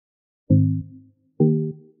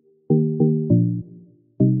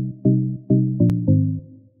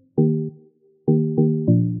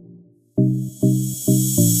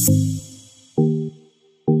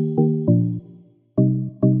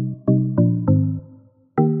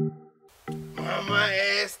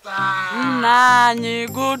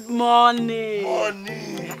Nnayi, good morning.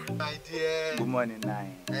 Morning, my dear. Good morning,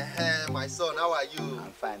 Nnayi. My son, how are you?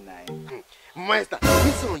 I'm fine, Nnayi. Master,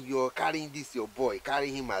 this one you're carrying this your boy,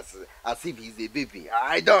 carrying him as if he's a baby.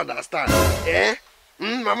 I don't understand. Eh?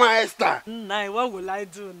 Mama Esther. Nnayi, what will I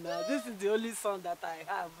do now? This is the only son that I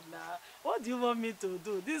have now. What do you want me to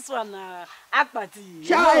do? This one, Akpati.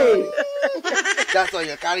 That's why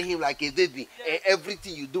you're carrying him like a baby.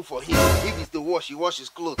 Everything you do for him. If it's to wash, he washes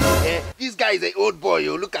clothes. This guy is an old boy.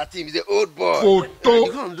 You look at him, he's an old boy.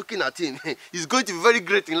 If I'm looking at him, he's going to be very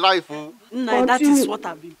great in life. Nnayi, that is what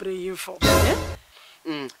I've been praying for.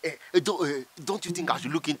 Don't you think I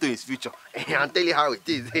should look into his future and tell you how it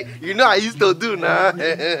is? You know I used to do now.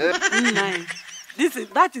 Nnayi,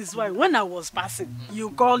 that is why when I was passing,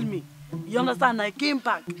 you called me. You understand? I came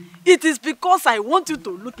back. It is because I want you to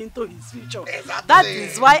look into his future. Exactly. That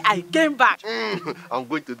is why I came back. I'm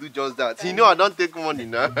going to do just that. You know I don't take money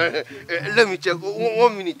now. Let me check.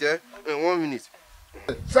 1 minute. 1 minute.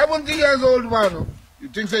 70 years old man. You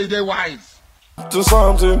think say they're wise? To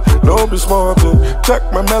something, don't be smart.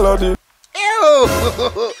 Check my melody. Ew!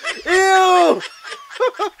 Ew!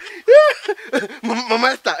 Mama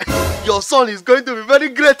Esther, your son is going to be very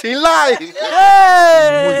great in life.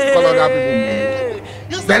 Hey!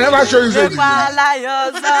 They never show you something.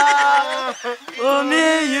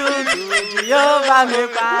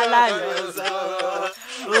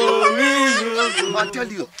 I tell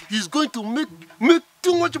you, he's going to make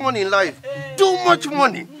too much money in life. Too much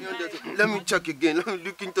money. Let me check again. Let me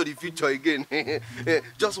look into the future again.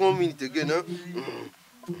 Just 1 minute again. Huh?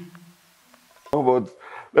 Oh, but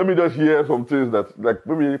let me just hear some things that, like,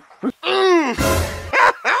 maybe.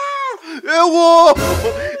 Ewo!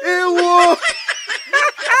 Ewo!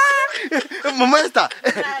 Mama Esther,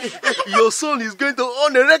 your son is going to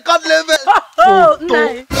own a record label. Oh,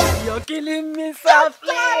 Nnayi, you're killing me softly.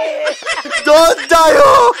 Don't die,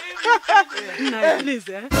 oh! Nnayi, please,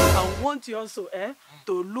 I want you also,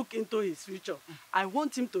 to look into his future. I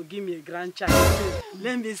want him to give me a grandchild. Please,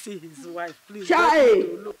 let me see his wife, please.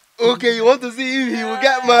 Okay, you want to see if he will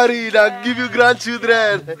get married and give you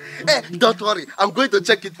grandchildren? Don't worry, I'm going to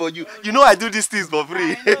check it for you. You know I do these things for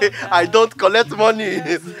free. I don't collect money.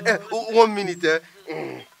 1 minute.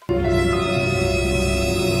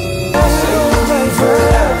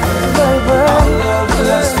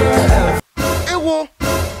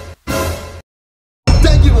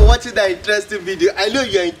 Thank you for watching that interesting video. I know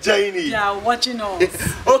you're enjoying it. Yeah, watching us.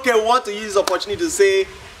 Okay, we want to use this opportunity to say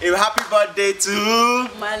a happy birthday to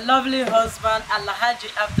my lovely husband, Alhaji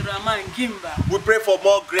Abdurrahman Gimba. We pray for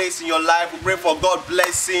more grace in your life. We pray for God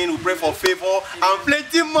blessing. We pray for favor and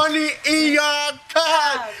plenty money in your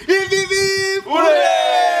card.